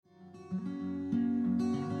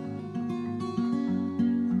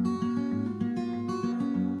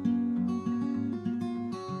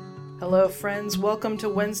Hello, friends. Welcome to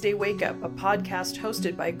Wednesday Wake Up, a podcast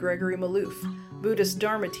hosted by Gregory Maloof, Buddhist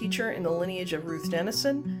Dharma teacher in the lineage of Ruth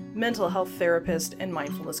Denison, mental health therapist, and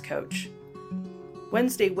mindfulness coach.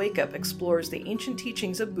 Wednesday Wake Up explores the ancient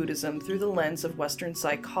teachings of Buddhism through the lens of Western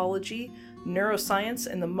psychology, neuroscience,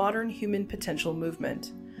 and the modern human potential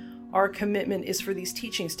movement. Our commitment is for these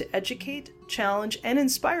teachings to educate, challenge, and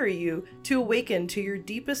inspire you to awaken to your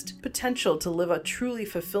deepest potential to live a truly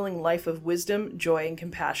fulfilling life of wisdom, joy, and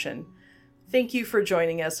compassion. Thank you for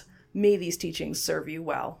joining us. May these teachings serve you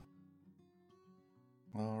well.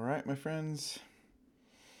 All right, my friends,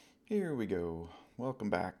 here we go. Welcome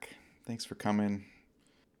back. Thanks for coming.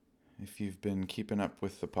 If you've been keeping up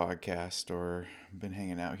with the podcast or been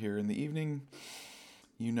hanging out here in the evening,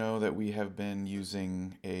 you know that we have been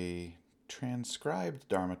using a transcribed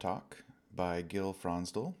Dharma talk by Gil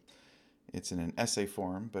Fronsdal. It's in an essay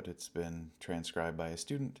form, but it's been transcribed by a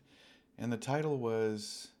student. And the title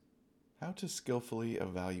was How to Skillfully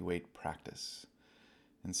Evaluate Practice.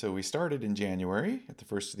 And so we started in January at the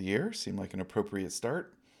first of the year. Seemed like an appropriate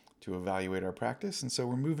start to evaluate our practice. And so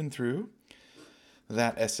we're moving through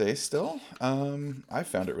that essay still. I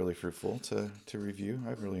found it really fruitful to review.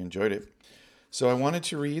 I've really enjoyed it. So I wanted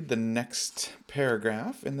to read the next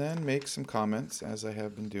paragraph and then make some comments as I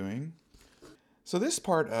have been doing. So this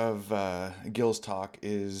part of Gil's talk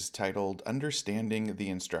is titled Understanding the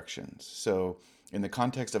Instructions. So in the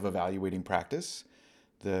context of evaluating practice,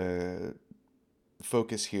 the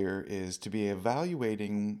focus here is to be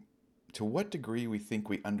evaluating to what degree we think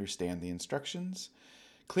we understand the instructions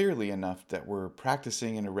clearly enough that we're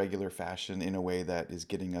practicing in a regular fashion in a way that is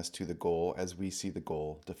getting us to the goal as we see the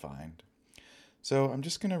goal defined. So I'm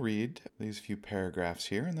just going to read these few paragraphs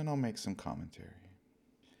here, and then I'll make some commentary.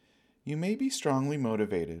 You may be strongly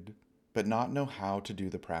motivated, but not know how to do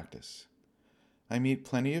the practice. I meet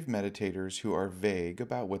plenty of meditators who are vague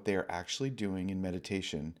about what they are actually doing in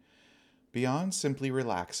meditation, beyond simply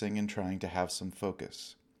relaxing and trying to have some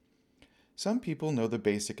focus. Some people know the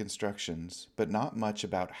basic instructions, but not much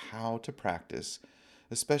about how to practice,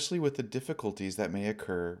 especially with the difficulties that may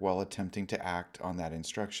occur while attempting to act on that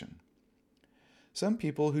instruction. Some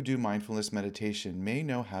people who do mindfulness meditation may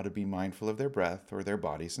know how to be mindful of their breath or their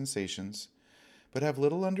body sensations, but have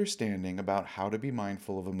little understanding about how to be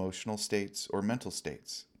mindful of emotional states or mental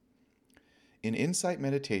states. In insight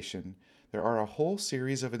meditation, there are a whole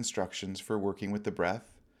series of instructions for working with the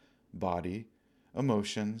breath, body,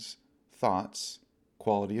 emotions, thoughts,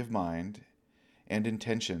 quality of mind, and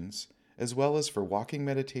intentions, as well as for walking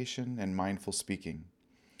meditation and mindful speaking.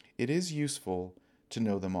 It is useful to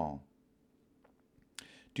know them all.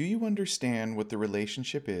 Do you understand what the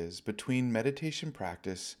relationship is between meditation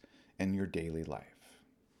practice and your daily life?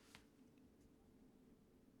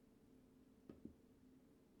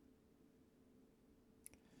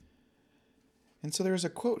 And so there's a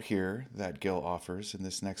quote here that Gil offers in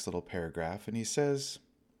this next little paragraph, and he says,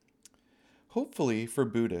 hopefully for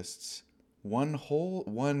Buddhists, one's whole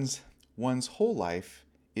life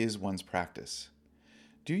is one's practice.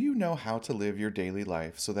 Do you know how to live your daily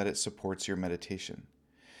life so that it supports your meditation?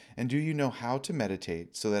 And do you know how to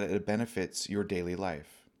meditate so that it benefits your daily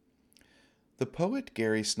life? The poet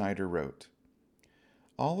Gary Snyder wrote,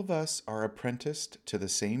 all of us are apprenticed to the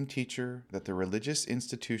same teacher that the religious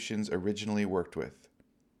institutions originally worked with,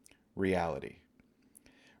 reality.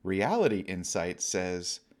 Reality insight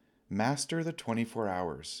says, master the 24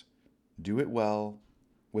 hours. Do it well,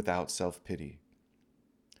 without self-pity.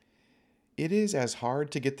 It is as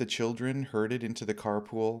hard to get the children herded into the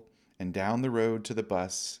carpool and down the road to the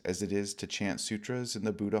bus as it is to chant sutras in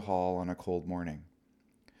the Buddha hall on a cold morning.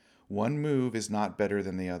 One move is not better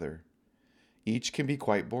than the other. Each can be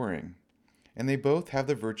quite boring, and they both have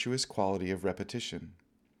the virtuous quality of repetition.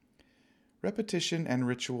 Repetition and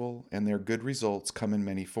ritual and their good results come in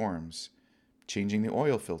many forms: changing the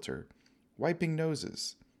oil filter, wiping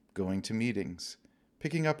noses, going to meetings,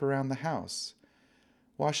 picking up around the house,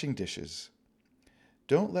 washing dishes.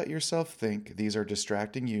 Don't let yourself think these are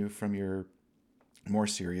distracting you from your more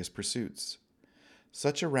serious pursuits.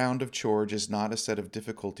 Such a round of chores is not a set of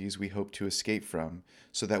difficulties we hope to escape from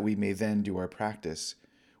so that we may then do our practice,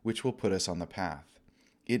 which will put us on the path.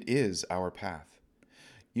 It is our path.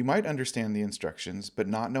 You might understand the instructions, but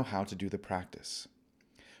not know how to do the practice.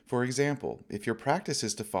 For example, if your practice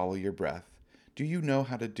is to follow your breath, do you know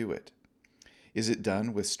how to do it? Is it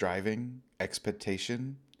done with striving,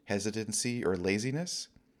 expectation, hesitancy, or laziness?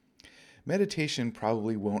 Meditation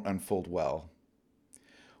probably won't unfold well.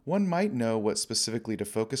 One might know what specifically to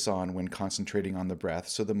focus on when concentrating on the breath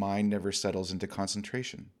so the mind never settles into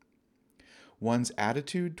concentration. One's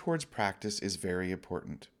attitude towards practice is very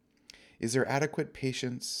important. Is there adequate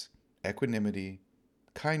patience, equanimity,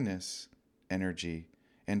 kindness, energy,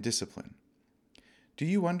 and discipline? Do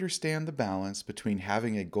you understand the balance between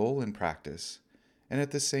having a goal in practice and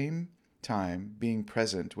at the same time being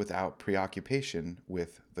present without preoccupation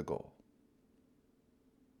with the goal?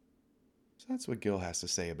 So that's what Gil has to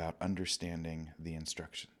say about understanding the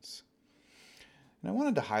instructions. And I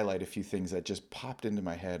wanted to highlight a few things that just popped into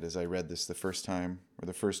my head as I read this the first time, or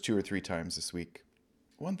the first 2 or 3 times this week.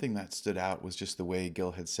 One thing that stood out was just the way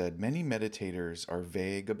Gil had said many meditators are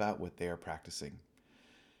vague about what they are practicing.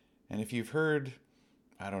 And if you've heard,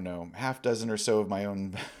 I don't know, half dozen or so of my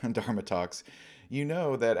own Dharma talks, you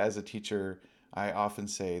know that as a teacher, I often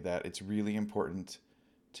say that it's really important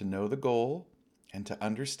to know the goal and to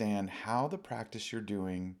understand how the practice you're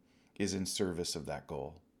doing is in service of that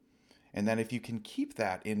goal. And that if you can keep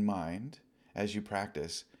that in mind as you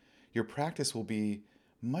practice, your practice will be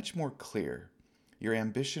much more clear. Your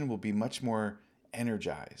ambition will be much more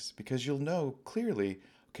energized because you'll know clearly,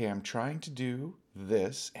 okay, I'm trying to do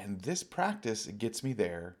this, and this practice gets me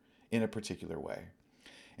there in a particular way.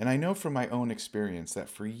 And I know from my own experience that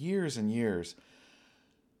for years and years,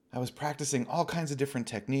 I was practicing all kinds of different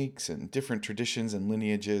techniques and different traditions and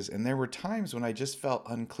lineages, and there were times when I just felt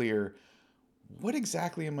unclear. What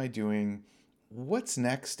exactly am I doing? What's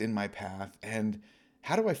next in my path? And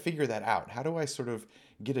how do I figure that out? How do I sort of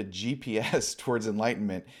get a GPS towards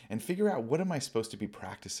enlightenment and figure out what am I supposed to be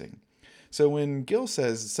practicing? So when Gil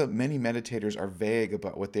says many meditators are vague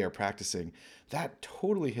about what they are practicing, that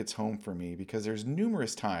totally hits home for me because there's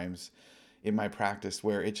numerous times in my practice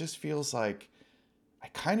where it just feels like I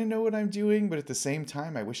kind of know what I'm doing, but at the same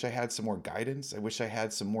time, I wish I had some more guidance. I wish I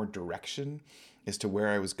had some more direction as to where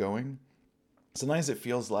I was going. Sometimes it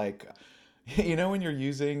feels like, when you're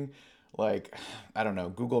using I don't know,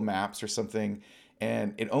 Google Maps or something,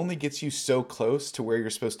 and it only gets you so close to where you're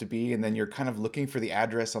supposed to be, and then you're kind of looking for the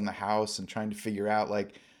address on the house and trying to figure out,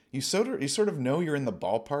 you sort of know you're in the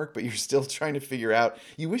ballpark, but you're still trying to figure out,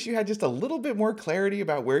 you wish you had just a little bit more clarity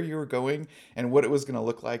about where you were going and what it was going to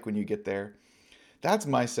look like when you get there. That's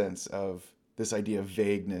my sense of this idea of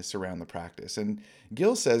vagueness around the practice. And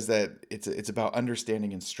Gil says that it's about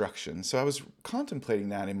understanding instruction. So I was contemplating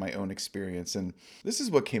that in my own experience, and this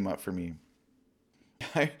is what came up for me.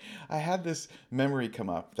 I had this memory come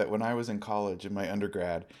up that when I was in college in my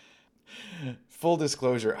undergrad, full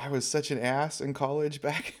disclosure, I was such an ass in college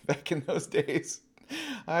back in those days.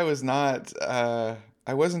 I was not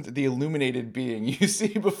I wasn't the illuminated being you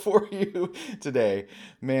see before you today.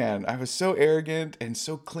 Man, I was so arrogant and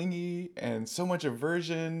so clingy and so much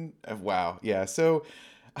aversion. Wow. Yeah. So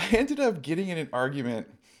I ended up getting in an argument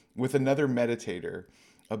with another meditator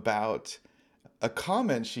about a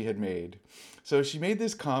comment she had made. So she made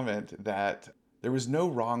this comment that there was no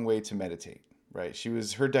wrong way to meditate, right?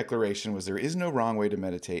 Her declaration was there is no wrong way to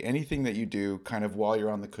meditate. Anything that you do kind of while you're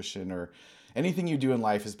on the cushion or anything you do in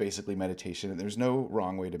life is basically meditation, and there's no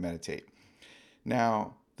wrong way to meditate.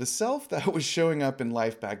 Now, the self that was showing up in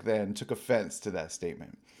life back then took offense to that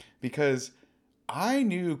statement because I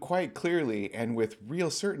knew quite clearly and with real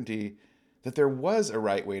certainty that there was a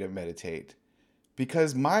right way to meditate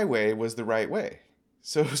because my way was the right way.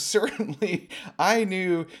 So certainly I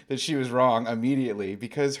knew that she was wrong immediately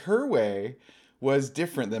because her way was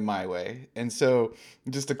different than my way. And so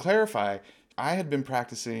just to clarify, I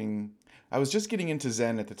was just getting into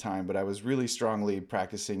Zen at the time, but I was really strongly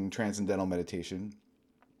practicing transcendental meditation,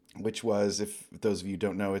 which was, if those of you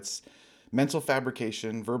don't know, it's mental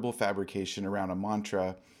fabrication, verbal fabrication around a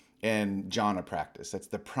mantra, and jhana practice. That's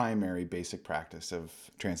the primary basic practice of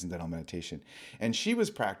transcendental meditation. And she was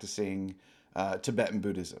practicing Tibetan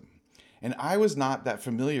Buddhism. And I was not that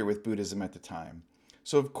familiar with Buddhism at the time.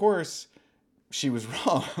 So of course, she was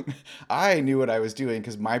wrong. I knew what I was doing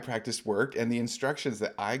because my practice worked and the instructions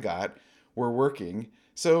that I got were working.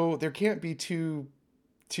 So there can't be two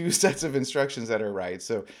sets of instructions that are right.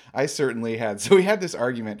 So we had this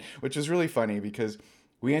argument, which was really funny because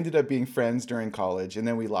we ended up being friends during college and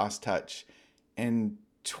then we lost touch. And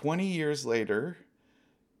 20 years later,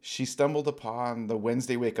 she stumbled upon the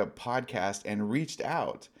Wednesday Wake Up podcast and reached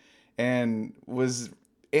out and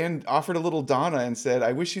offered a little Dana and said,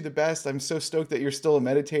 I wish you the best. I'm so stoked that you're still a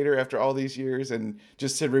meditator after all these years, and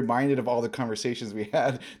just said reminded of all the conversations we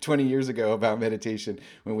had 20 years ago about meditation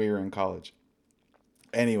when we were in college.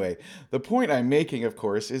 Anyway, the point I'm making, of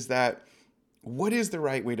course, is that what is the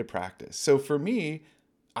right way to practice? So for me,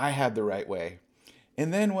 I had the right way.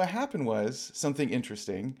 And then what happened was something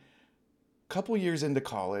interesting. A couple years into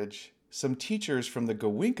college, some teachers from the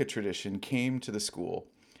Goenka tradition came to the school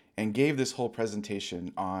and gave this whole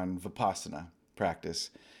presentation on Vipassana practice.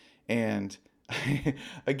 And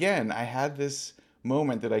again, I had this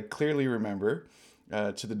moment that I clearly remember,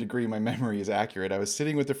 to the degree my memory is accurate. I was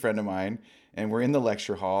sitting with a friend of mine, and we're in the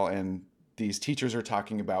lecture hall, and these teachers are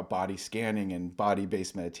talking about body scanning and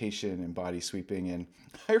body-based meditation and body sweeping. And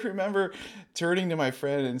I remember turning to my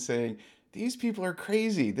friend and saying, these people are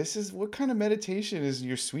crazy. This is, what kind of meditation is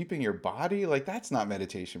you're sweeping your body? Like, that's not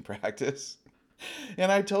meditation practice.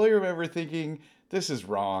 And I totally remember thinking, this is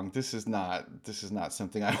wrong. This is not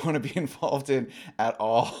something I want to be involved in at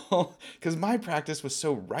all. Because my practice was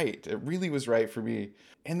so right. It really was right for me.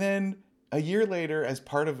 And then a year later, as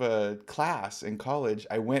part of a class in college,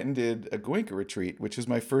 I went and did a Goenka retreat, which was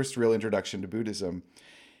my first real introduction to Buddhism.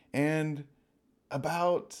 And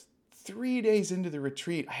about 3 days into the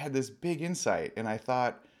retreat, I had this big insight, and I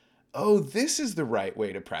thought, oh, this is the right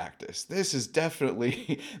way to practice. This is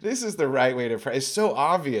definitely, this is the right way to practice. It's so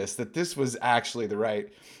obvious that this was actually the right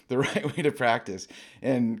way to practice.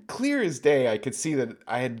 And clear as day, I could see that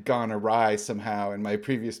I had gone awry somehow in my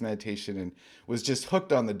previous meditation and was just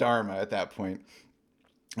hooked on the Dharma at that point.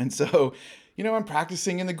 And so, I'm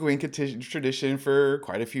practicing in the Goenka tradition for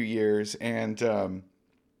quite a few years. And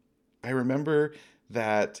I remember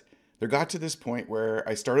that there got to this point where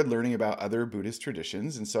I started learning about other Buddhist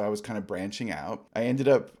traditions, and so I was kind of branching out. I ended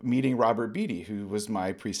up meeting Robert Beatty, who was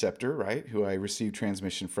my preceptor, right, who I received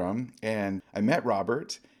transmission from, and I met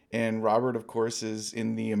Robert, and Robert, of course, is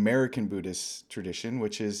in the American Buddhist tradition,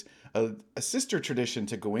 which is a sister tradition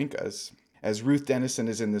to Goenka's, as Ruth Denison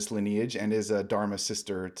is in this lineage and is a Dharma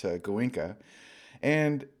sister to Goenka.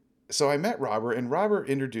 And so I met Robert, and Robert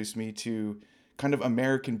introduced me to kind of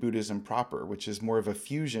American Buddhism proper, which is more of a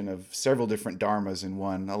fusion of several different dharmas in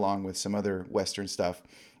one, along with some other Western stuff.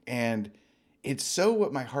 And it's so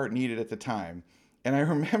what my heart needed at the time. And I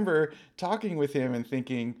remember talking with him and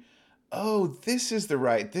thinking, oh, this is the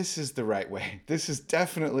right way. This is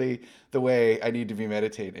definitely the way I need to be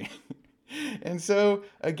meditating. And so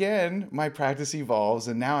again, my practice evolves,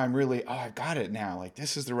 and now I'm really, I've got it now. Like,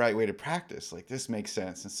 this is the right way to practice. Like, this makes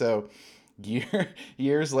sense. And so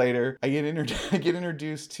years later, I get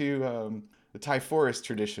introduced to the Thai forest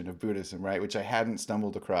tradition of Buddhism, right, which I hadn't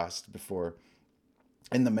stumbled across before,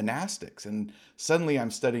 and the monastics. And suddenly I'm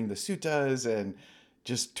studying the suttas and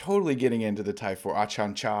just totally getting into the Thai forest,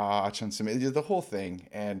 Achan Cha, Achan Samit, the whole thing.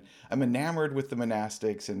 And I'm enamored with the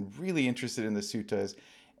monastics and really interested in the suttas.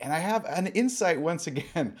 And I have an insight once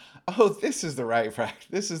again. Oh, this is the right practice.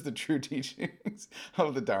 This is the true teachings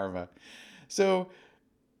of the Dharma. So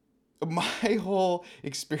my whole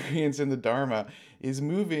experience in the Dharma is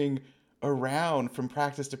moving around from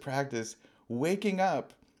practice to practice, waking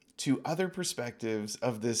up to other perspectives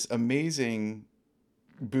of this amazing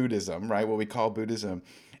Buddhism, right? What we call Buddhism.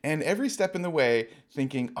 And every step in the way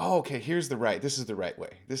thinking, oh, okay, this is the right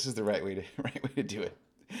way. This is the right way to do it.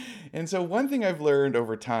 And so one thing I've learned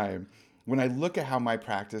over time, when I look at how my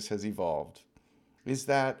practice has evolved, is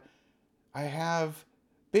that I have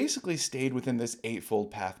basically stayed within this eightfold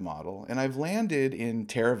path model, and I've landed in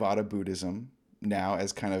Theravada Buddhism now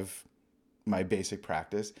as kind of my basic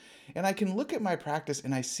practice. And I can look at my practice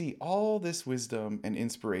and I see all this wisdom and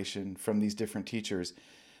inspiration from these different teachers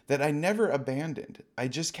that I never abandoned. I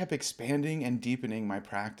just kept expanding and deepening my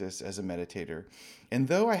practice as a meditator. And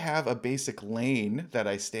though I have a basic lane that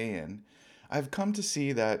I stay in, I've come to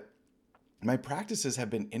see that my practices have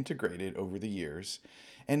been integrated over the years.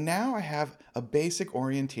 And now I have a basic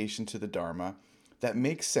orientation to the Dharma that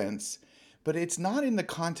makes sense, but it's not in the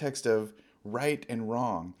context of right and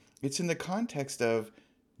wrong. It's in the context of,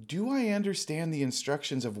 do I understand the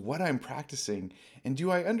instructions of what I'm practicing? And do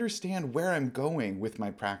I understand where I'm going with my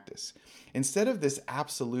practice? Instead of this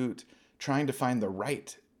absolute trying to find the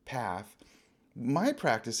right path, my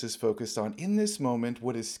practice is focused on, in this moment,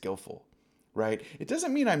 what is skillful, right? It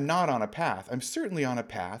doesn't mean I'm not on a path. I'm certainly on a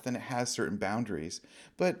path, and it has certain boundaries.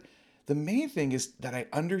 But the main thing is that I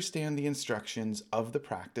understand the instructions of the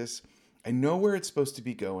practice. I know where it's supposed to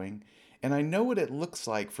be going, and I know what it looks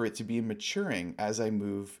like for it to be maturing as I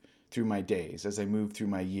move through my days, as I move through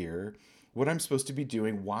my year, what I'm supposed to be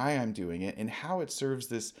doing, why I'm doing it, and how it serves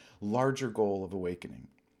this larger goal of awakening.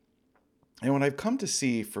 And what I've come to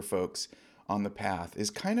see for folks on the path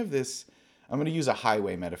is kind of this, I'm going to use a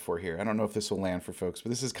highway metaphor here. I don't know if this will land for folks,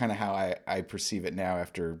 but this is kind of how I perceive it now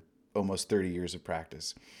after almost 30 years of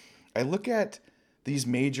practice. I look at these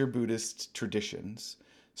major Buddhist traditions.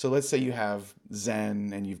 So let's say you have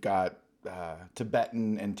Zen and you've got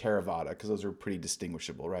Tibetan and Theravada, because those are pretty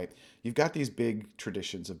distinguishable, right? You've got these big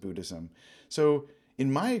traditions of Buddhism. So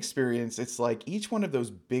in my experience, it's like each one of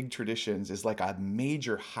those big traditions is like a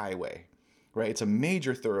major highway, right? It's a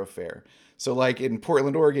major thoroughfare. So like in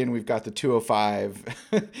Portland, Oregon, we've got the 205,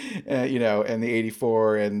 and the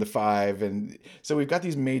 84 and the 5. And so we've got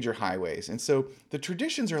these major highways. And so the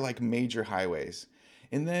traditions are like major highways.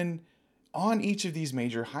 And then on each of these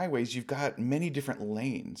major highways, you've got many different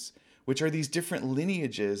lanes, which are these different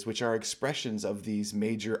lineages, which are expressions of these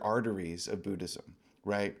major arteries of Buddhism,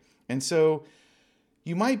 right? And so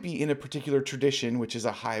you might be in a particular tradition, which is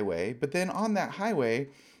a highway, but then on that highway,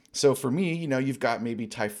 so for me, you've got maybe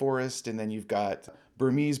Thai forest, and then you've got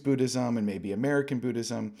Burmese Buddhism and maybe American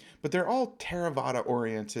Buddhism, but they're all Theravada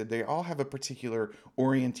oriented. They all have a particular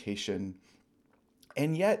orientation.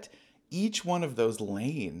 And yet, each one of those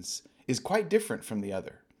lanes is quite different from the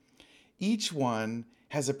other. Each one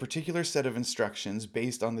has a particular set of instructions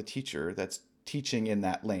based on the teacher that's teaching in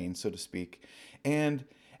that lane, so to speak. And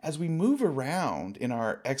as we move around in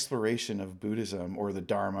our exploration of Buddhism or the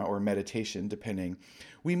Dharma or meditation, depending,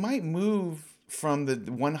 we might move from the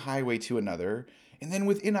one highway to another. And then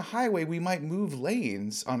within a highway, we might move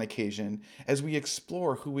lanes on occasion as we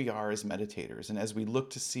explore who we are as meditators and as we look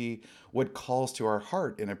to see what calls to our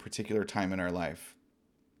heart in a particular time in our life.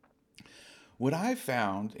 What I've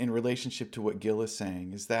found in relationship to what Gil is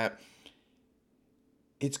saying is that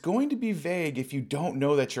it's going to be vague if you don't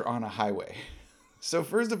know that you're on a highway. So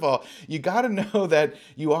first of all, you got to know that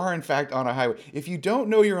you are in fact on a highway. If you don't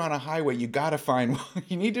know you're on a highway, you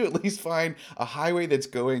need to at least find a highway that's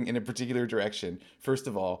going in a particular direction, first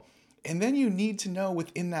of all. And then you need to know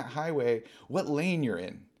within that highway what lane you're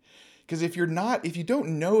in. Because if you don't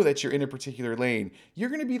know that you're in a particular lane, you're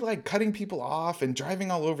going to be like cutting people off and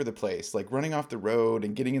driving all over the place, like running off the road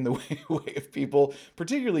and getting in the way of people,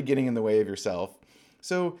 particularly getting in the way of yourself.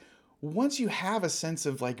 So once you have a sense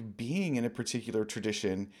of like being in a particular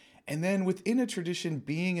tradition, and then within a tradition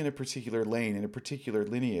being in a particular lane, in a particular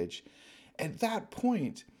lineage, at that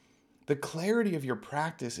point, the clarity of your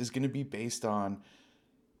practice is going to be based on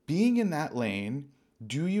being in that lane.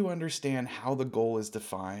 Do you understand how the goal is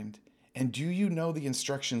defined? And do you know the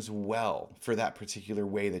instructions well for that particular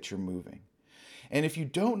way that you're moving? And if you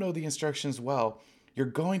don't know the instructions well, you're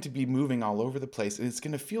going to be moving all over the place, and it's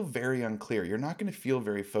going to feel very unclear. You're not going to feel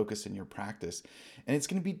very focused in your practice. And it's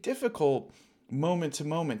going to be difficult moment to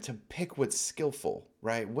moment to pick what's skillful,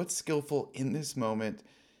 right? What's skillful in this moment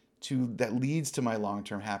that leads to my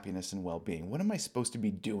long-term happiness and well-being? What am I supposed to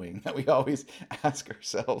be doing? That we always ask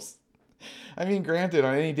ourselves. I mean, granted,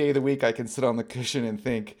 on any day of the week, I can sit on the cushion and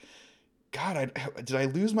think, God, did I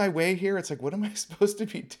lose my way here? It's like, what am I supposed to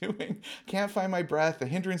be doing? Can't find my breath. The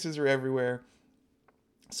hindrances are everywhere.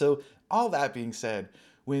 So all that being said,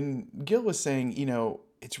 when Gil was saying,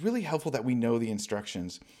 it's really helpful that we know the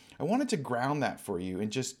instructions, I wanted to ground that for you and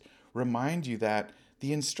just remind you that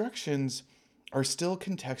the instructions are still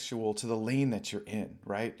contextual to the lane that you're in,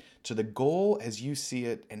 right? To the goal as you see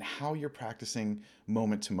it and how you're practicing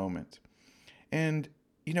moment to moment. And,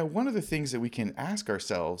 one of the things that we can ask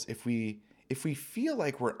ourselves if we feel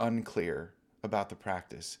like we're unclear about the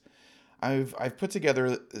practice, I've put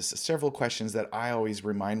together several questions that I always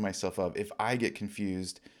remind myself of if I get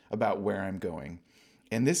confused about where I'm going.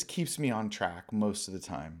 And this keeps me on track most of the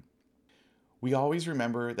time. We always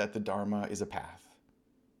remember that the Dharma is a path,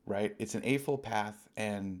 right? It's an eightfold path,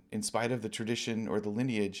 and in spite of the tradition or the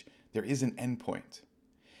lineage, there is an endpoint.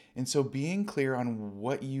 And so being clear on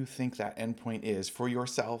what you think that endpoint is for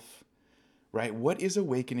yourself, right? What is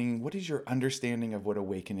awakening? What is your understanding of what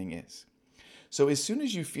awakening is? So as soon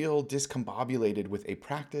as you feel discombobulated with a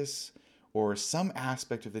practice or some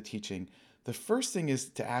aspect of the teaching, the first thing is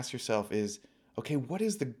to ask yourself is, okay, what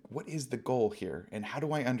is the goal here? And how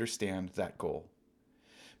do I understand that goal?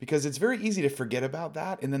 Because it's very easy to forget about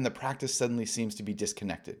that, and then the practice suddenly seems to be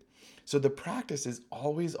disconnected. So the practice is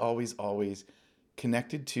always, always, always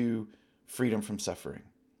connected to freedom from suffering.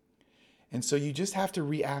 And so you just have to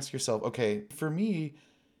re-ask yourself, okay, for me,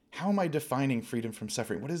 how am I defining freedom from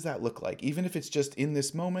suffering? What does that look like? Even if it's just in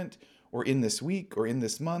this moment or in this week or in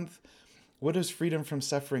this month, what does freedom from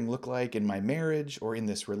suffering look like in my marriage or in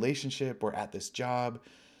this relationship or at this job?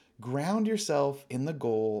 Ground yourself in the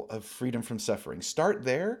goal of freedom from suffering. Start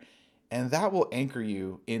there, and that will anchor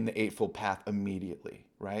you in the Eightfold Path immediately,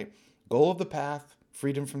 right? Goal of the path,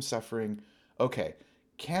 freedom from suffering. Okay,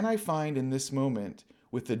 can I find in this moment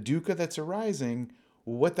with the dukkha that's arising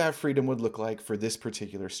what that freedom would look like for this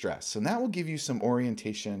particular stress? And that will give you some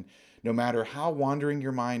orientation no matter how wandering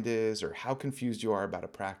your mind is or how confused you are about a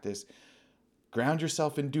practice. Ground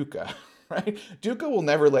yourself in dukkha, right? Dukkha will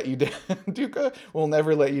never let you down. Dukkha will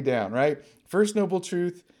never let you down, right? First noble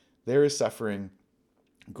truth, there is suffering.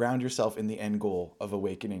 Ground yourself in the end goal of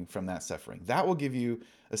awakening from that suffering. That will give you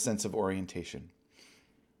a sense of orientation.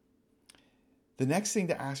 The next thing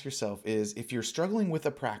to ask yourself is, if you're struggling with a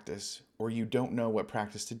practice or you don't know what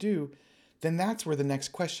practice to do, then that's where the next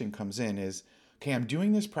question comes in is, okay, I'm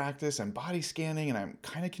doing this practice, I'm body scanning, and I'm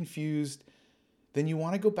kind of confused. Then you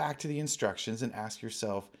want to go back to the instructions and ask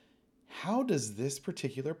yourself, how does this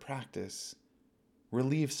particular practice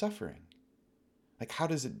relieve suffering? Like, how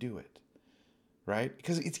does it do it? Right?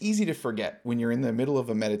 Because it's easy to forget when you're in the middle of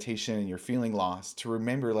a meditation and you're feeling lost to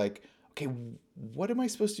remember, like, okay, what am I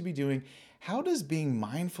supposed to be doing? How does being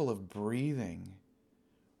mindful of breathing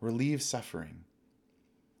relieve suffering?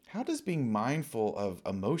 How does being mindful of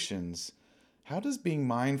emotions, how does being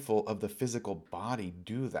mindful of the physical body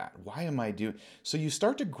do that? Why am I doing? So you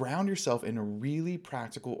start to ground yourself in a really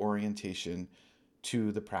practical orientation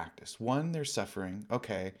to the practice. One, there's suffering.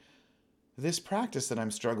 Okay, this practice that I'm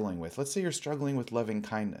struggling with, let's say you're struggling with loving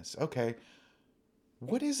kindness. Okay,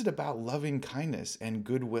 what is it about loving kindness and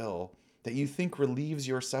goodwill that you think relieves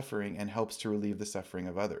your suffering and helps to relieve the suffering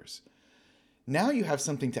of others? Now you have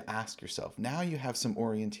something to ask yourself. Now you have some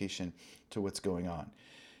orientation to what's going on.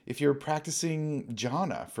 If you're practicing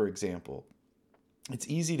jhana, for example, it's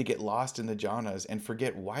easy to get lost in the jhanas and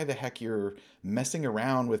forget why the heck you're messing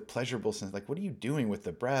around with pleasurable sense. Like, what are you doing with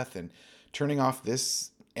the breath and turning off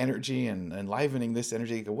this energy and enlivening this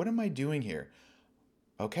energy? You go, what am I doing here?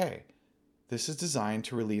 Okay, this is designed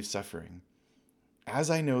to relieve suffering.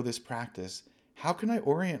 As I know this practice, how can I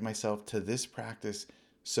orient myself to this practice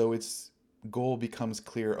so its goal becomes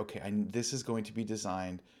clear? Okay, this is going to be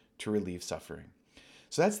designed to relieve suffering.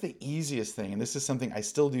 So that's the easiest thing. And this is something I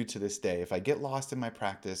still do to this day. If I get lost in my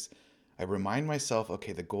practice, I remind myself,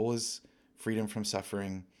 okay, the goal is freedom from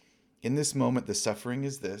suffering. In this moment, the suffering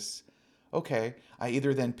is this. Okay, I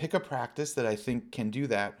either then pick a practice that I think can do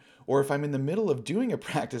that, or if I'm in the middle of doing a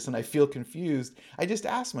practice and I feel confused, I just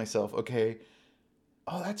ask myself, okay,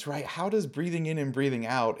 oh, that's right. How does breathing in and breathing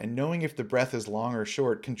out and knowing if the breath is long or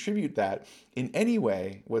short contribute that in any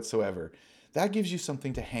way whatsoever? That gives you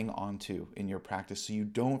something to hang on to in your practice so you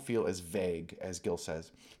don't feel as vague, as Gil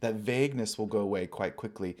says. That vagueness will go away quite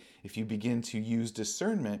quickly if you begin to use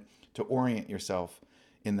discernment to orient yourself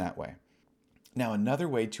in that way. Now, another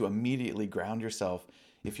way to immediately ground yourself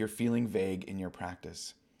if you're feeling vague in your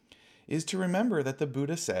practice is to remember that the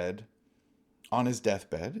Buddha said, on his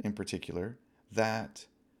deathbed in particular, that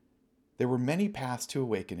there were many paths to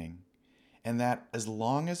awakening, and that as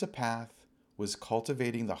long as a path was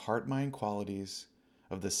cultivating the heart-mind qualities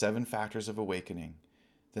of the 7 factors of awakening,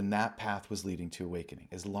 then that path was leading to awakening.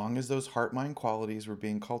 As long as those heart-mind qualities were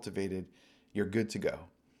being cultivated, you're good to go.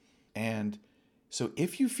 And so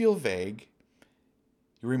if you feel vague,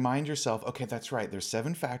 you remind yourself, okay, that's right, there's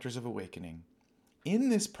 7 factors of awakening. In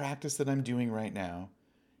this practice that I'm doing right now,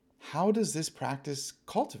 how does this practice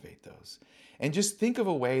cultivate those? And just think of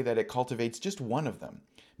a way that it cultivates just one of them.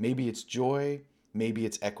 Maybe it's joy, maybe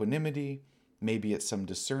it's equanimity, maybe it's some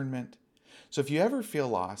discernment. So if you ever feel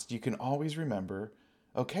lost, you can always remember,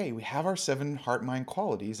 okay, we have our 7 heart-mind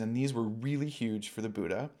qualities, and these were really huge for the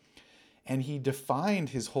Buddha. And he defined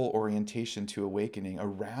his whole orientation to awakening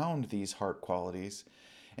around these heart qualities.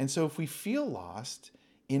 And so if we feel lost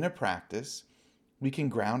in a practice, we can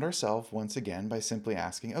ground ourselves once again by simply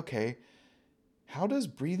asking, okay, how does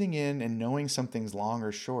breathing in and knowing something's long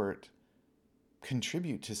or short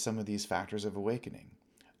contribute to some of these factors of awakening?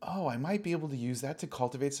 Oh, I might be able to use that to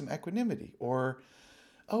cultivate some equanimity. Or,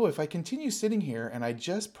 oh, if I continue sitting here and I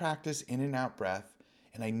just practice in and out breath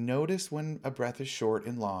and I notice when a breath is short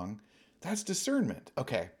and long, that's discernment.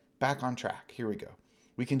 Okay, back on track. Here we go.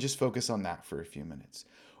 We can just focus on that for a few minutes.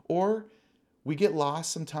 Or we get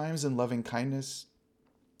lost sometimes in loving kindness.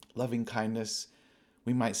 Loving kindness,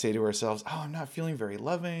 we might say to ourselves, oh, I'm not feeling very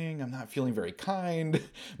loving. I'm not feeling very kind.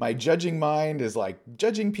 My judging mind is like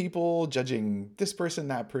judging people, judging this person,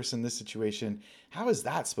 that person, this situation. How is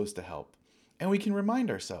that supposed to help? And we can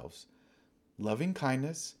remind ourselves, loving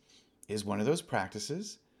kindness is one of those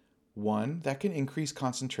practices, one that can increase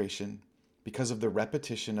concentration because of the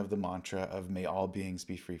repetition of the mantra of may all beings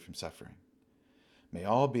be free from suffering. May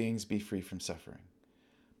all beings be free from suffering.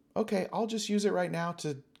 Okay, I'll just use it right now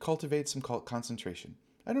to cultivate some concentration.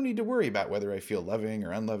 I don't need to worry about whether I feel loving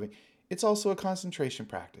or unloving. It's also a concentration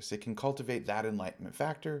practice. It can cultivate that enlightenment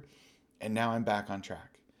factor, and now I'm back on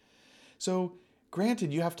track. So,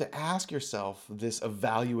 granted, you have to ask yourself this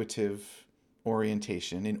evaluative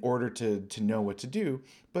orientation in order to know what to do,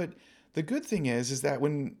 but the good thing is that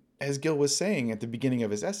when, as Gil was saying at the beginning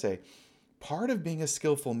of his essay, part of being a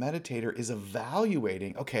skillful meditator is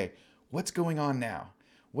evaluating, okay, what's going on now?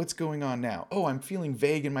 What's going on now? Oh, I'm feeling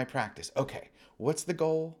vague in my practice. Okay, what's the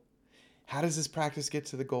goal? How does this practice get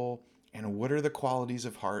to the goal? And what are the qualities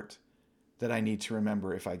of heart that I need to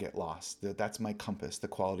remember if I get lost. That's my compass, the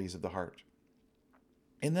qualities of the heart.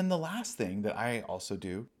 And then the last thing that I also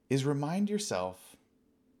do is remind yourself,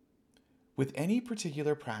 with any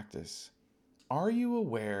particular practice, are you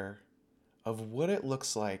aware of what it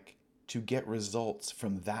looks like to get results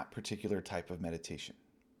from that particular type of meditation?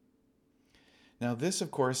 Now, this, of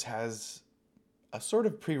course, has a sort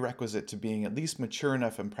of prerequisite to being at least mature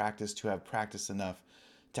enough in practice to have practiced enough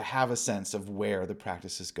to have a sense of where the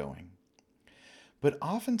practice is going. But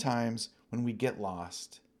oftentimes, when we get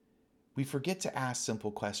lost, we forget to ask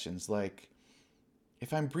simple questions like,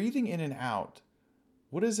 if I'm breathing in and out,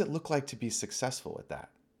 what does it look like to be successful at that?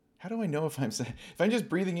 How do I know if I'm just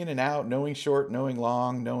breathing in and out, knowing short, knowing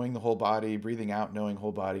long, knowing the whole body, breathing out, knowing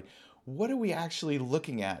whole body? What are we actually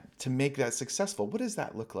looking at to make that successful? What does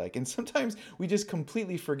that look like? And sometimes we just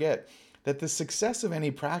completely forget that the success of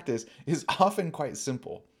any practice is often quite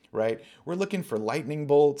simple, right? We're looking for lightning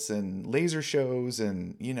bolts and laser shows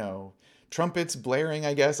and, trumpets blaring,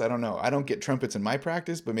 I guess. I don't know. I don't get trumpets in my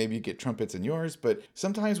practice, but maybe you get trumpets in yours. But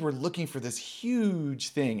sometimes we're looking for this huge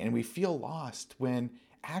thing and we feel lost when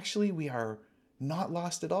actually we are not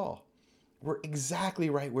lost at all. We're exactly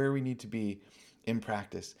right where we need to be in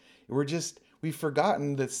practice. We've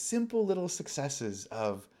forgotten the simple little successes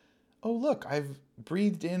of, oh, look, I've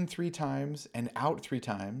breathed in 3 times and out 3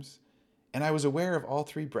 times, and I was aware of all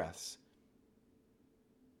 3 breaths.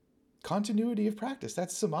 Continuity of practice,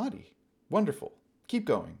 that's samadhi. Wonderful. Keep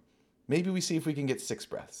going. Maybe we see if we can get 6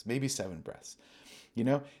 breaths, maybe 7 breaths.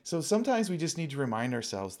 So sometimes we just need to remind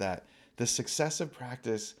ourselves that the success of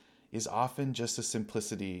practice is often just a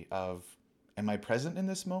simplicity of, am I present in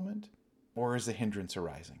this moment, or is a hindrance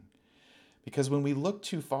arising? Because when we look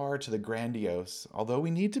too far to the grandiose, although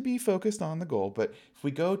we need to be focused on the goal, but if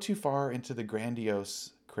we go too far into the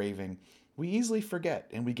grandiose craving, we easily forget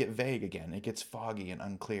and we get vague again. It gets foggy and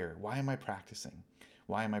unclear. Why am I practicing?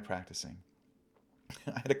 Why am I practicing?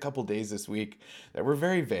 I had a couple days this week that were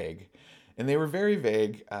very vague. And they were very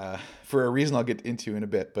vague for a reason I'll get into in a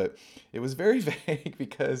bit. But it was very vague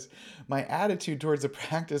because my attitude towards the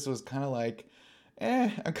practice was kind of like,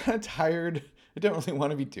 I'm kind of tired. I don't really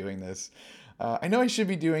want to be doing this. I know I should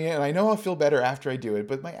be doing it, and I know I'll feel better after I do it.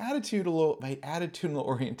 But my attitudinal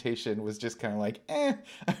orientation was just kind of like,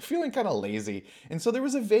 I'm feeling kind of lazy. And so there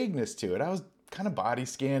was a vagueness to it. I was kind of body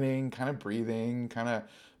scanning, kind of breathing, kind of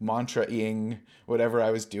mantra-ing whatever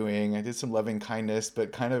I was doing. I did some loving kindness,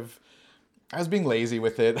 but I was being lazy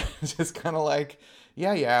with it. Just kind of like,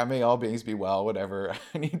 yeah, may all beings be well, whatever.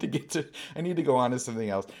 I need to go on to something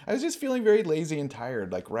else. I was just feeling very lazy and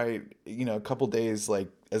tired, like a couple days, like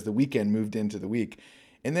as the weekend moved into the week.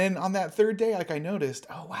 And then on that 3rd day, like I noticed,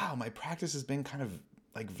 oh wow, my practice has been kind of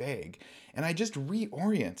like vague. And I just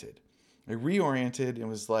reoriented. I reoriented and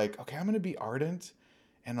was like, okay, I'm going to be ardent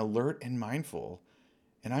and alert and mindful.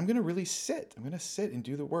 And I'm going to really sit. I'm going to sit and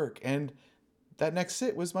do the work. And that next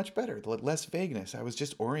sit was much better, less vagueness. I was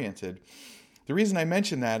just oriented. The reason I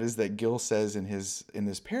mention that is that Gil says in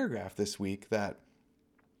this paragraph this week that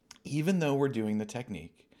even though we're doing the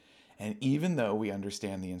technique and even though we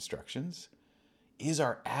understand the instructions, is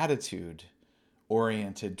our attitude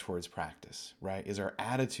oriented towards practice, right? Is our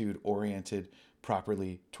attitude oriented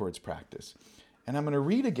properly towards practice? And I'm going to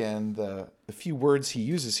read again the few words he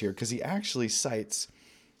uses here because he actually cites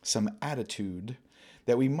some attitude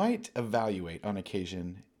that we might evaluate on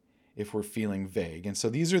occasion if we're feeling vague. And so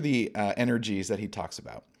these are the energies that he talks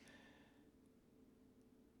about.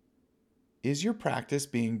 Is your practice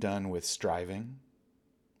being done with striving,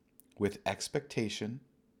 with expectation,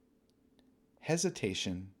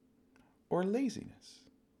 hesitation, or laziness?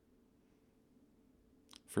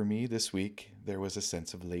 For me this week, there was a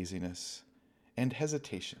sense of laziness and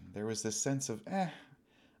hesitation. There was this sense of, I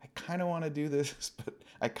kind of want to do this, but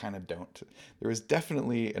I kind of don't. There was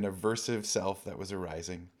definitely an aversive self that was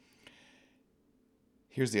arising.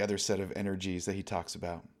 Here's the other set of energies that he talks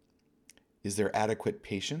about. Is there adequate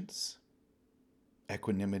patience,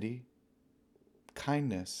 equanimity,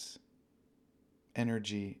 kindness,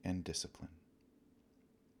 energy, and discipline?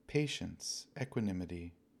 Patience,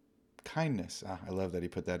 equanimity, kindness. I love that he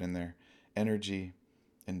put that in there. Energy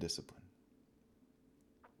and discipline.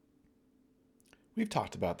 We've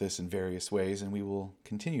talked about this in various ways, and we will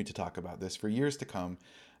continue to talk about this for years to come,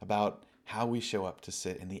 about how we show up to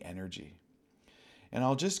sit in the energy. And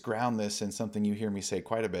I'll just ground this in something you hear me say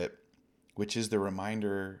quite a bit, which is the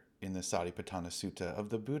reminder in the Satipatthana Sutta of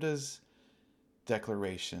the Buddha's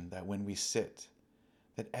declaration that when we sit,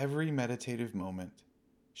 that every meditative moment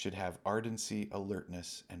should have ardency,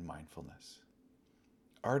 alertness, and mindfulness.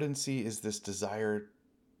 Ardency is this desire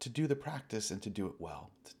to do the practice and to do it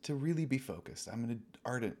well, to really be focused. I'm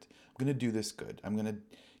going to do this good. I'm going to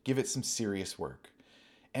give it some serious work.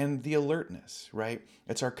 And the alertness, right?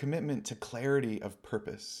 It's our commitment to clarity of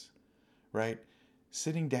purpose, right?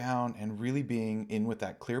 Sitting down and really being in with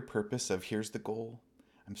that clear purpose of here's the goal.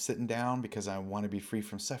 I'm sitting down because I want to be free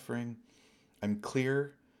from suffering. I'm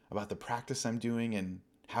clear about the practice I'm doing and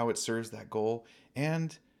how it serves that goal.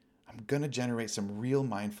 And I'm going to generate some real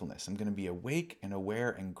mindfulness. I'm going to be awake and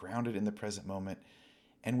aware and grounded in the present moment.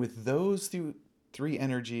 And with those three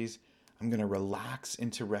energies, I'm going to relax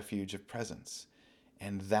into refuge of presence.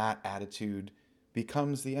 And that attitude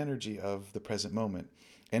becomes the energy of the present moment.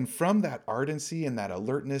 And from that ardency and that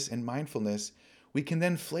alertness and mindfulness, we can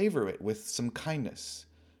then flavor it with some kindness,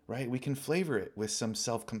 right? We can flavor it with some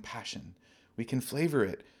self-compassion. We can flavor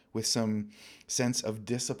it with some sense of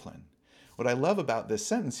discipline. What I love about this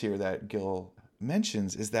sentence here that Gil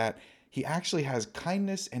mentions is that he actually has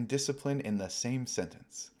kindness and discipline in the same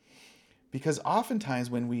sentence. Because oftentimes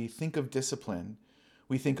when we think of discipline,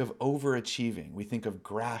 we think of overachieving, we think of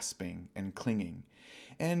grasping and clinging.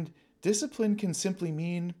 And discipline can simply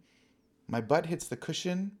mean my butt hits the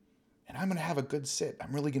cushion and I'm going to have a good sit.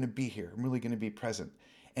 I'm really going to be here. I'm really going to be present.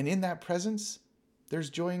 And in that presence, there's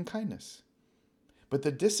joy and kindness. But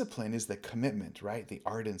the discipline is the commitment, right? The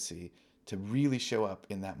ardency to really show up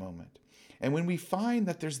in that moment. And when we find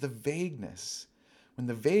that there's the vagueness, when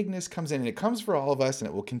the vagueness comes in, and it comes for all of us and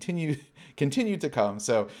it will continue to come.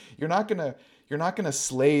 So you're not gonna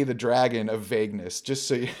slay the dragon of vagueness, just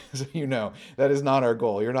so you know. That is not our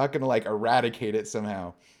goal. You're not gonna eradicate it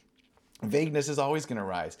somehow. Vagueness is always gonna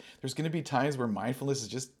rise. There's gonna be times where mindfulness is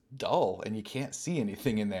just dull and you can't see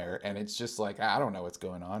anything in there and it's just I don't know what's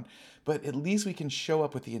going on. But at least we can show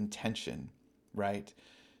up with the intention, right?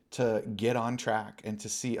 To get on track and to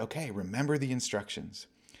see, okay, remember the instructions.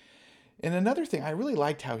 And another thing, I really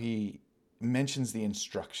liked how he mentions the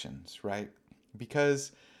instructions, right?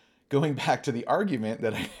 Because going back to the argument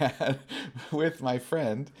that I had with my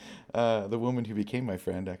friend, the woman who became my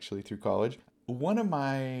friend actually through college, one of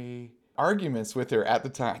my arguments with her at the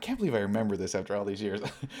time, I can't believe I remember this after all these years.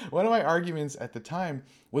 One of my arguments at the time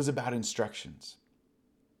was about instructions.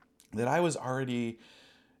 That I was already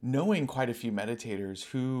knowing quite a few meditators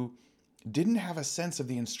who didn't have a sense of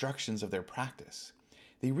the instructions of their practice.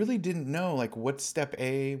 They really didn't know what's step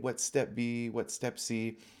A, what's step B, what's step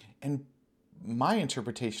C. And my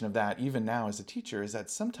interpretation of that, even now as a teacher, is that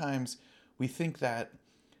sometimes we think that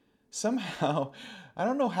somehow, I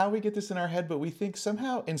don't know how we get this in our head, but we think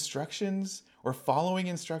somehow instructions or following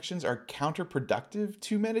instructions are counterproductive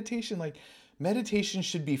to meditation. Meditation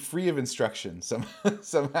should be free of instruction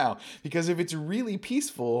somehow, because if it's really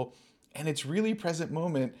peaceful and it's really present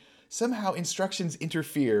moment, somehow instructions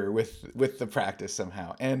interfere with the practice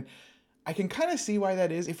somehow. And I can kind of see why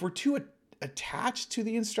that is. If we're too attached to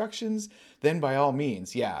the instructions, then by all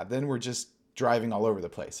means, then we're just driving all over the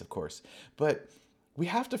place, of course. But we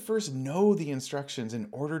have to first know the instructions in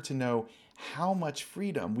order to know how much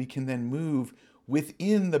freedom we can then move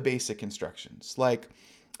within the basic instructions.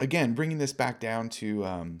 Again, bringing this back down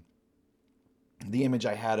to the image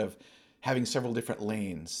I had of having several different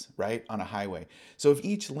lanes, right, on a highway. So if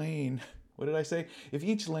each lane, what did I say? If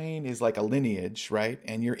each lane is like a lineage, right,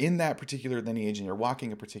 and you're in that particular lineage and you're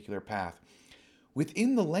walking a particular path,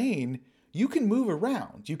 within the lane, you can move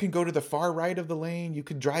around. You can go to the far right of the lane. You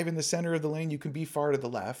can drive in the center of the lane. You can be far to the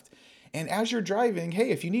left. And as you're driving, hey,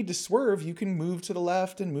 if you need to swerve, you can move to the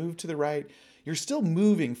left and move to the right. You're still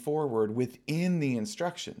moving forward within the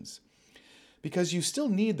instructions because you still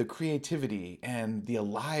need the creativity and the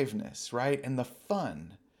aliveness, right? And the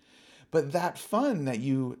fun. But that fun that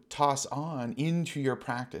you toss on into your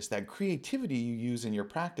practice, that creativity you use in your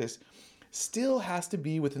practice, still has to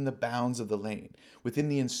be within the bounds of the lane, within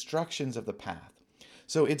the instructions of the path.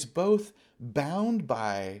 So it's both bound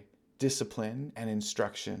by discipline and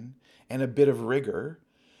instruction and a bit of rigor,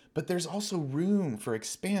 but there's also room for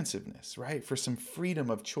expansiveness, right? For some freedom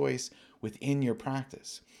of choice within your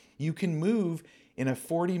practice. You can move in a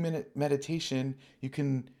 40-minute meditation. You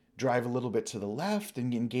can drive a little bit to the left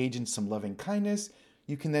and engage in some loving kindness.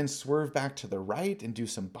 You can then swerve back to the right and do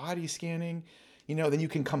some body scanning. Then you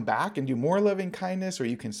can come back and do more loving kindness, or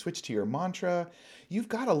you can switch to your mantra. You've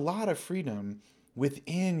got a lot of freedom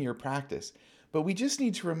within your practice. But we just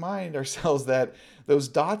need to remind ourselves that those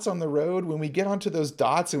dots on the road, when we get onto those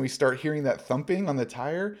dots and we start hearing that thumping on the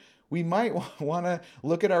tire, we might want to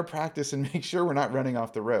look at our practice and make sure we're not running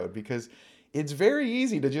off the road, because it's very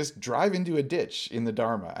easy to just drive into a ditch in the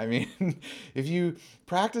Dharma. I mean, if you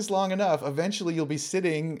practice long enough, eventually you'll be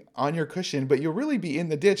sitting on your cushion, but you'll really be in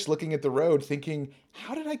the ditch looking at the road thinking,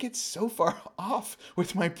 how did I get so far off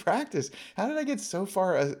with my practice? How did I get so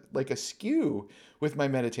far askew with my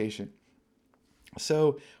meditation?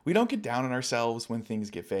 So we don't get down on ourselves when things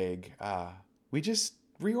get vague. We just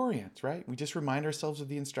reorient, right? We just remind ourselves of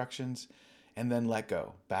the instructions and then let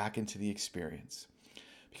go back into the experience.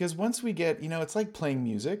 Because once we get, it's like playing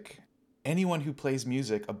music. Anyone who plays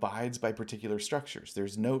music abides by particular structures.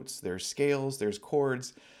 There's notes, there's scales, there's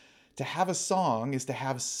chords. To have a song is to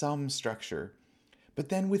have some structure. But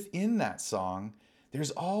then within that song,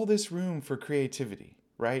 there's all this room for creativity,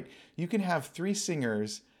 right? You can have 3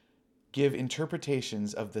 singers give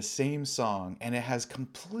interpretations of the same song, and it has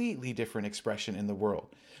completely different expression in the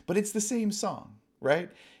world. But it's the same song, right?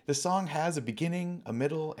 The song has a beginning, a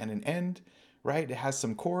middle, and an end, right? It has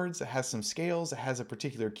some chords, it has some scales, it has a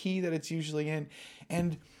particular key that it's usually in.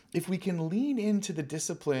 And if we can lean into the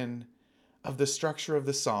discipline of the structure of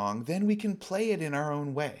the song, then we can play it in our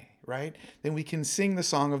own way, right? Then we can sing the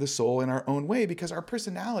song of the soul in our own way because our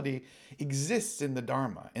personality exists in the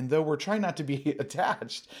Dharma. And though we're trying not to be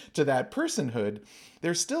attached to that personhood,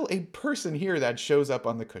 there's still a person here that shows up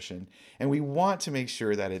on the cushion. And we want to make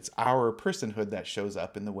sure that it's our personhood that shows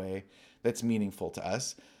up in the way that's meaningful to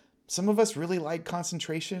us. Some of us really like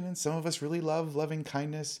concentration, and some of us really love loving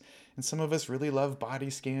kindness, and some of us really love body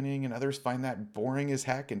scanning, and others find that boring as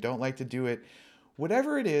heck and don't like to do it.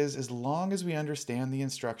 Whatever it is, as long as we understand the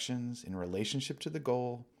instructions in relationship to the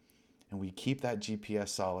goal and we keep that GPS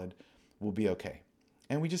solid, we'll be okay.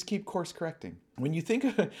 And we just keep course correcting. When you think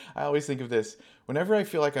of, I always think of this, whenever I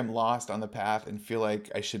feel like I'm lost on the path and feel like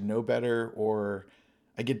I should know better, or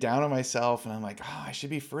I get down on myself and I'm like, I should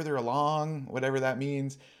be further along, whatever that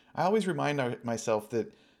means, I always remind myself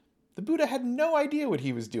that the Buddha had no idea what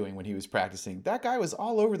he was doing when he was practicing. That guy was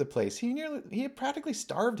all over the place. He had practically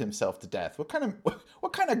starved himself to death. What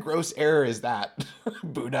kind of gross error is that,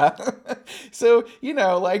 Buddha? So,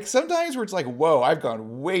 sometimes where it's like, whoa, I've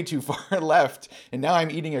gone way too far left, and now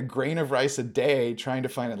I'm eating a grain of rice a day trying to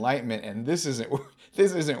find enlightenment, and this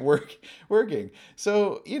isn't working.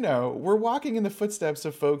 So, we're walking in the footsteps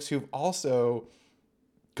of folks who've also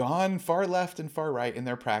gone far left and far right in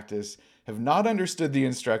their practice, have not understood the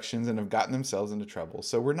instructions, and have gotten themselves into trouble.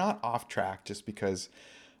 So we're not off track just because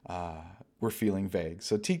we're feeling vague.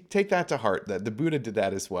 So take that to heart, that the Buddha did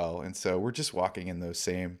that as well. And so we're just walking in those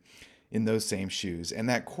same shoes. And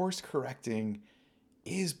that course correcting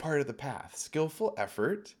is part of the path. Skillful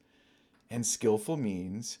effort and skillful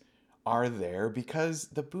means are there because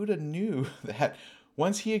the Buddha knew that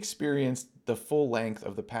once he experienced the full length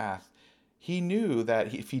of the path, he knew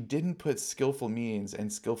that if he didn't put skillful means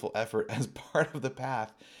and skillful effort as part of the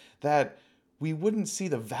path, that we wouldn't see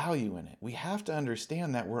the value in it. We have to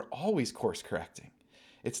understand that we're always course correcting.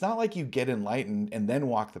 It's not like you get enlightened and then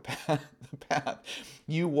walk the path.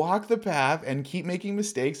 You walk the path and keep making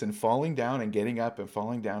mistakes and falling down and getting up and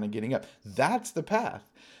falling down and getting up. That's the path.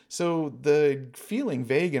 So the feeling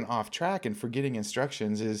vague and off track and forgetting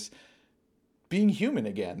instructions is being human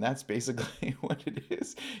again. That's basically what it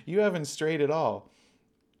is. You haven't strayed at all.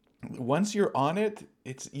 Once you're on it,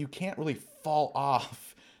 you can't really fall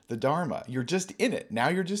off the Dharma. You're just in it. Now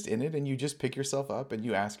you're just in it, and you just pick yourself up and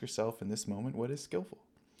you ask yourself in this moment, what is skillful?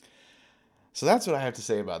 So that's what I have to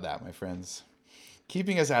say about that, my friends.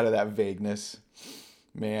 Keeping us out of that vagueness.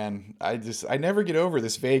 Man, I never get over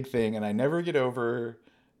this vague thing, and I never get over,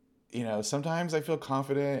 sometimes I feel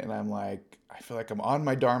confident and I feel like I'm on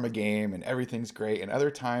my Dharma game and everything's great. And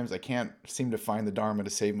other times I can't seem to find the Dharma to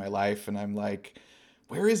save my life. And I'm like,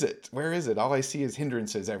 where is it? Where is it? All I see is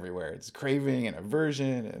hindrances everywhere. It's craving and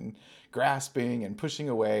aversion and grasping and pushing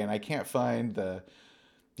away. And I can't find the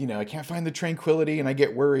tranquility, and I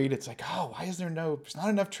get worried. It's like, why is there's not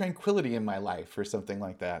enough tranquility in my life or something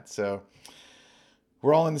like that. So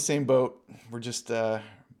we're all in the same boat. We're just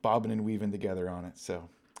bobbing and weaving together on it. So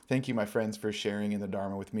thank you, my friends, for sharing in the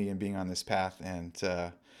Dharma with me and being on this path. And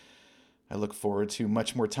I look forward to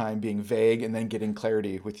much more time being vague and then getting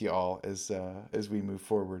clarity with you all as we move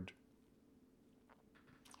forward.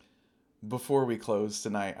 Before we close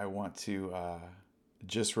tonight, I want to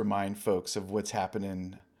just remind folks of what's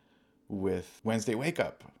happening with Wednesday Wake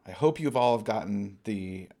Up. I hope you've all gotten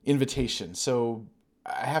the invitation. So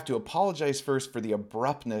I have to apologize first for the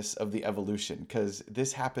abruptness of the evolution, because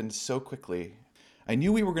this happened so quickly. I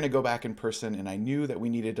knew we were going to go back in person, and I knew that we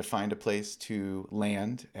needed to find a place to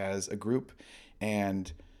land as a group.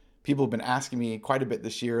 And people have been asking me quite a bit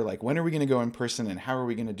this year, like, when are we going to go in person and how are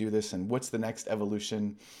we going to do this? And what's the next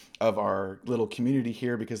evolution of our little community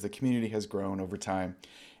here? Because the community has grown over time.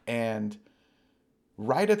 And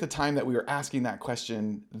right at the time that we were asking that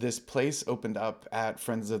question, this place opened up at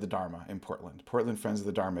Friends of the Dharma in Portland Friends of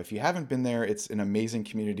the Dharma. If you haven't been there, it's an amazing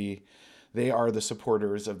community. They are the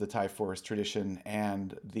supporters of the Thai forest tradition,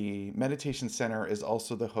 and the meditation center is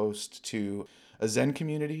also the host to a Zen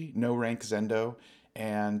community, No Rank Zendo,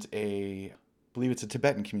 and I believe it's a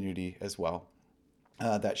Tibetan community as well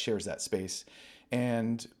that shares that space.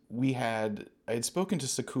 And I had spoken to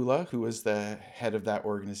Sakula, who was the head of that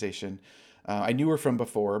organization. I knew her from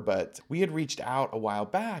before, but we had reached out a while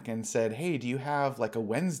back and said, hey, do you have like a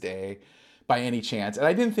Wednesday by any chance? And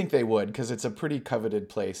I didn't think they would, because it's a pretty coveted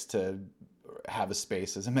place to have a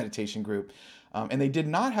space as a meditation group. And they did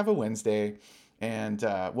not have a Wednesday. And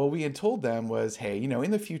what we had told them was, hey,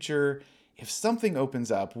 in the future, if something opens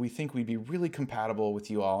up, we think we'd be really compatible with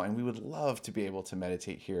you all, and we would love to be able to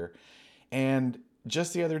meditate here. And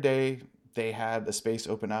just the other day, they had a space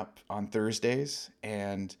open up on Thursdays,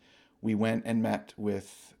 and we went and met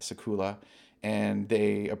with Sakula, and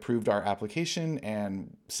they approved our application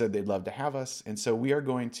and said they'd love to have us. And so we are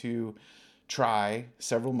going to try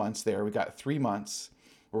several months there. We got 3 months.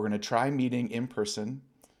 We're going to try meeting in person.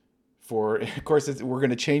 Of course, we're going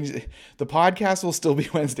to change. The podcast will still be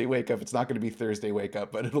Wednesday Wake Up. It's not going to be Thursday Wake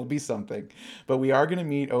Up, but it'll be something. But we are going to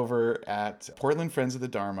meet over at Portland Friends of the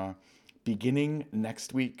Dharma beginning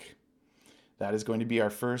next week. That is going to be our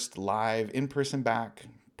first live in-person back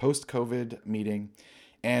post-COVID meeting.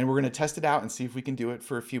 And we're going to test it out and see if we can do it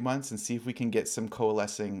for a few months and see if we can get some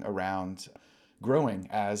coalescing around growing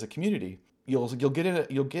as a community. You'll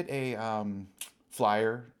get a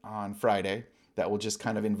flyer on Friday that will just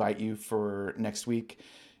kind of invite you for next week.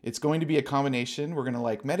 It's going to be a combination. We're going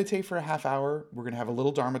to meditate for a half hour. We're going to have a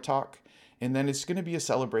little Dharma talk. And then it's going to be a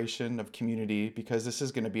celebration of community, because this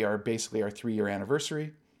is going to be basically our 3-year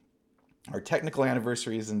anniversary. Our technical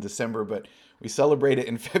anniversary is in December, but we celebrate it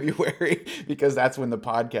in February because that's when the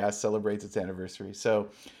podcast celebrates its anniversary. So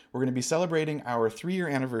we're going to be celebrating our 3-year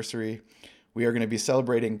anniversary. We are going to be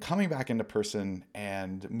celebrating coming back into person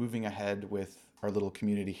and moving ahead with our little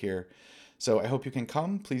community here. So I hope you can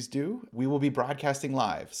come. Please do. We will be broadcasting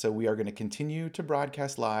live. So we are going to continue to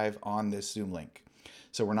broadcast live on this Zoom link.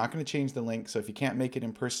 So we're not going to change the link. So if you can't make it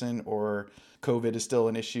in person or COVID is still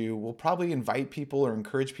an issue, we'll probably invite people or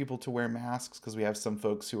encourage people to wear masks, because we have some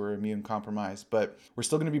folks who are immune compromised. But we're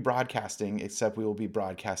still going to be broadcasting, except we will be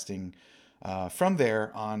broadcasting from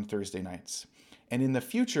there on Thursday nights. And in the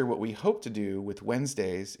future, what we hope to do with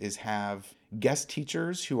Wednesdays is have guest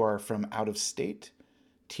teachers who are from out of state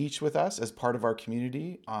teach with us as part of our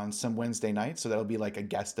community on some Wednesday nights. So that'll be like a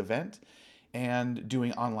guest event, and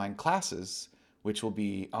doing online classes, which will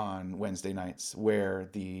be on Wednesday nights, where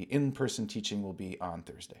the in-person teaching will be on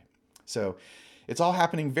Thursday. So it's all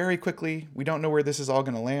happening very quickly. We don't know where this is all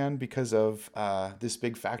going to land because of this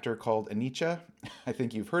big factor called anicca. I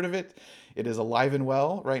think you've heard of it. It is alive and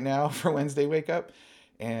well right now for Wednesday Wake Up.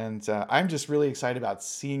 And I'm just really excited about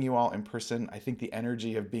seeing you all in person. I think the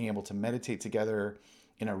energy of being able to meditate together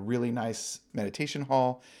in a really nice meditation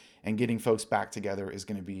hall and getting folks back together is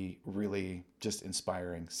going to be really just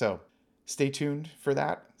inspiring. So stay tuned for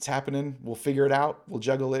that. It's happening. We'll figure it out. We'll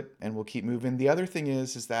juggle it, and we'll keep moving. The other thing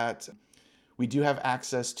is that we do have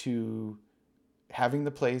access to having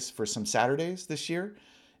the place for some Saturdays this year.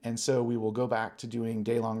 And so we will go back to doing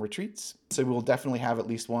day-long retreats. So we will definitely have at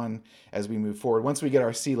least one as we move forward. Once we get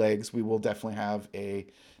our sea legs, we will definitely have a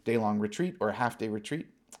day-long retreat or a half-day retreat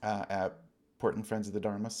at Portland Friends of the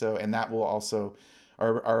Dharma. So, and that will also,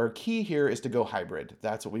 our key here is to go hybrid.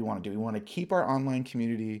 That's what we want to do. We want to keep our online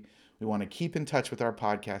community. We want to keep in touch with our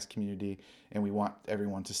podcast community, and we want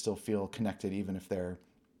everyone to still feel connected, even if they're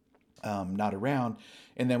not around.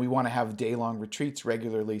 And then we want to have day-long retreats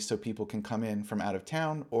regularly so people can come in from out of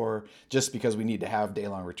town, or just because we need to have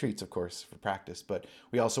day-long retreats, of course, for practice. But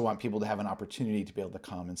we also want people to have an opportunity to be able to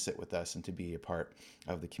come and sit with us and to be a part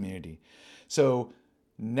of the community. So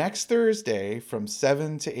next Thursday from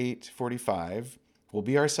 7 to 8:45 will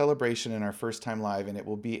be our celebration and our first time live, and it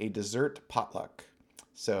will be a dessert potluck.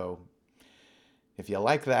 So if you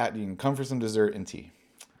like that, you can come for some dessert and tea.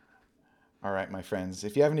 All right, my friends,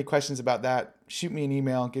 if you have any questions about that, shoot me an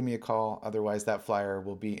email, give me a call. Otherwise, that flyer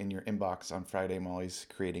will be in your inbox on Friday. I'm always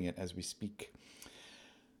creating it as we speak.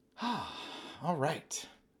 All right.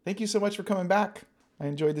 Thank you so much for coming back. I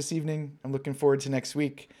enjoyed this evening. I'm looking forward to next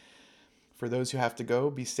week. For those who have to go,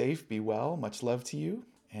 be safe, be well. Much love to you.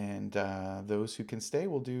 And those who can stay,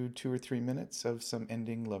 we'll do 2 or 3 minutes of some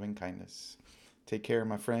ending loving kindness. Take care,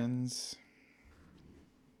 my friends.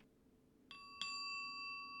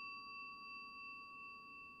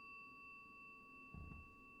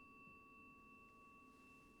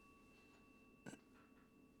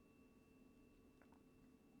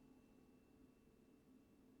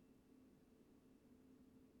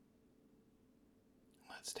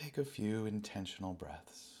 Let's take a few intentional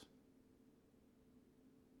breaths.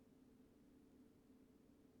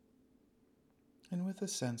 And with a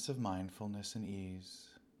sense of mindfulness and ease,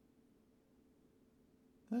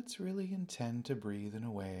 let's really intend to breathe in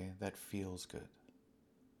a way that feels good.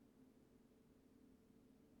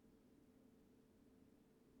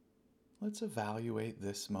 Let's evaluate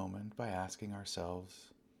this moment by asking ourselves,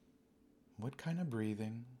 what kind of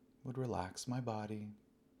breathing would relax my body,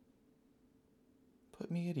 put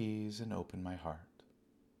me at ease, and open my heart?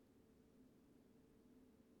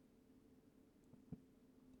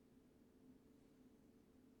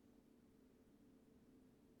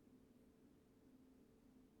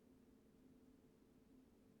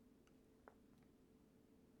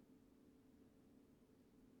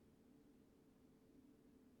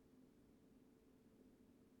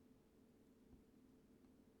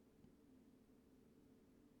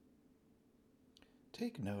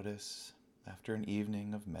 Take notice after an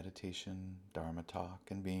evening of meditation, Dharma talk,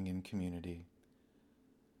 and being in community.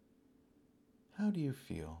 How do you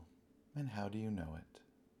feel, and how do you know it?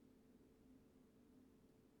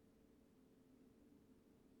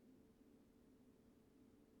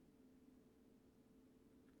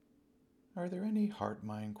 Are there any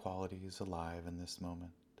heart-mind qualities alive in this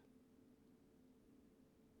moment?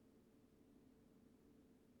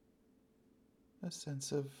 A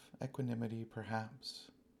sense of equanimity, perhaps?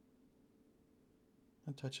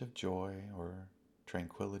 A touch of joy or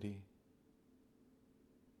tranquility?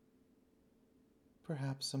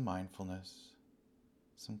 Perhaps some mindfulness,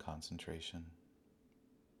 some concentration,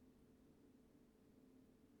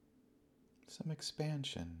 some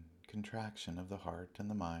expansion, contraction of the heart and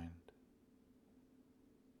the mind.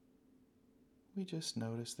 We just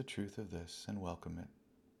notice the truth of this and welcome it.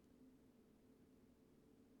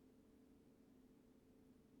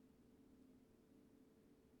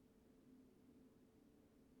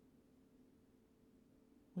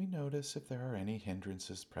 We notice if there are any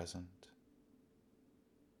hindrances present.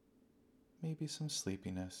 Maybe some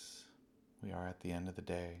sleepiness. We are at the end of the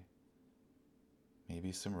day.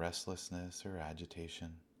 Maybe some restlessness or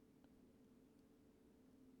agitation.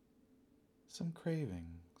 Some craving,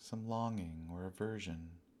 some longing or aversion.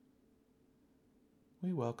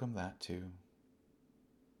 We welcome that too.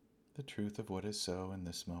 The truth of what is so in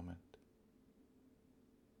this moment.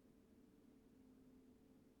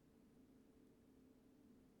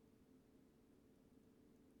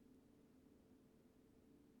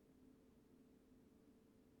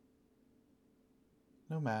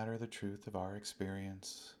 No matter the truth of our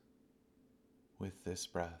experience with this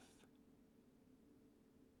breath,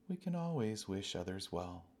 we can always wish others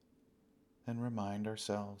well and remind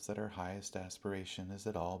ourselves that our highest aspiration is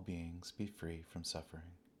that all beings be free from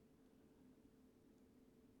suffering,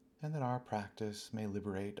 and that our practice may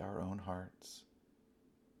liberate our own hearts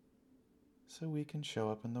so we can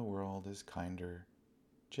show up in the world as kinder,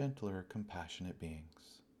 gentler, compassionate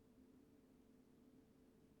beings.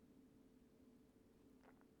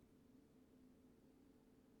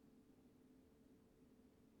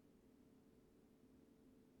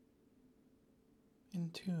 In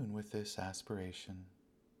tune with this aspiration,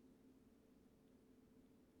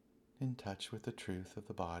 in touch with the truth of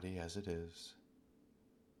the body as it is,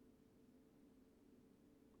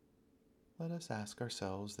 let us ask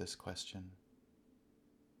ourselves this question.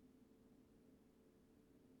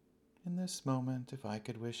 In this moment, if I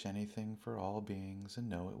could wish anything for all beings and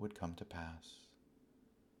know it would come to pass,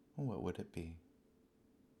 what would it be?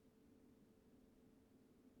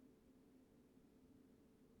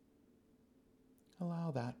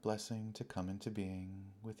 Allow that blessing to come into being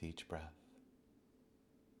with each breath.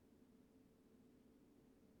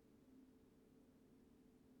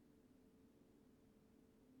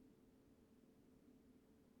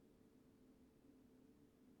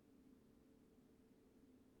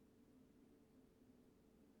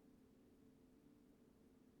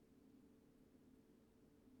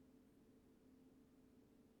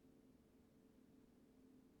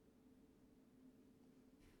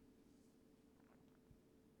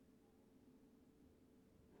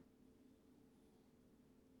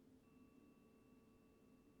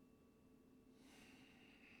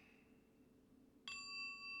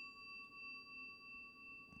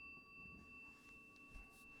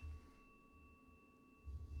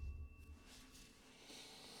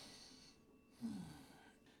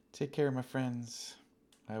 Take care, my friends.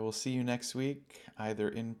 I will see you next week, either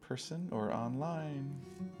in person or online.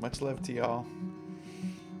 Much love to y'all.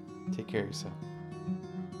 Take care of yourself.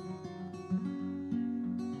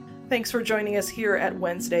 Thanks for joining us here at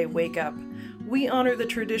Wednesday Wake Up. We honor the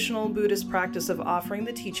traditional Buddhist practice of offering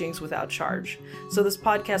the teachings without charge, so this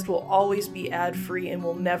podcast will always be ad-free and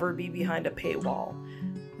will never be behind a paywall.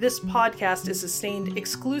 This podcast is sustained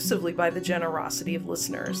exclusively by the generosity of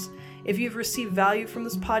listeners. If you've received value from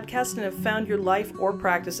this podcast and have found your life or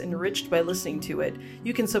practice enriched by listening to it,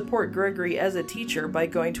 you can support Gregory as a teacher by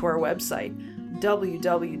going to our website,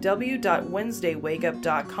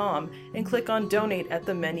 www.wednesdaywakeup.com, and click on Donate at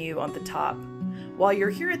the menu on the top. While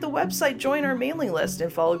you're here at the website, join our mailing list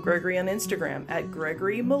and follow Gregory on Instagram at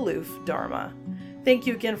Gregory Maloof Dharma. Thank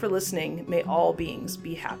you again for listening. May all beings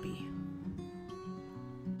be happy.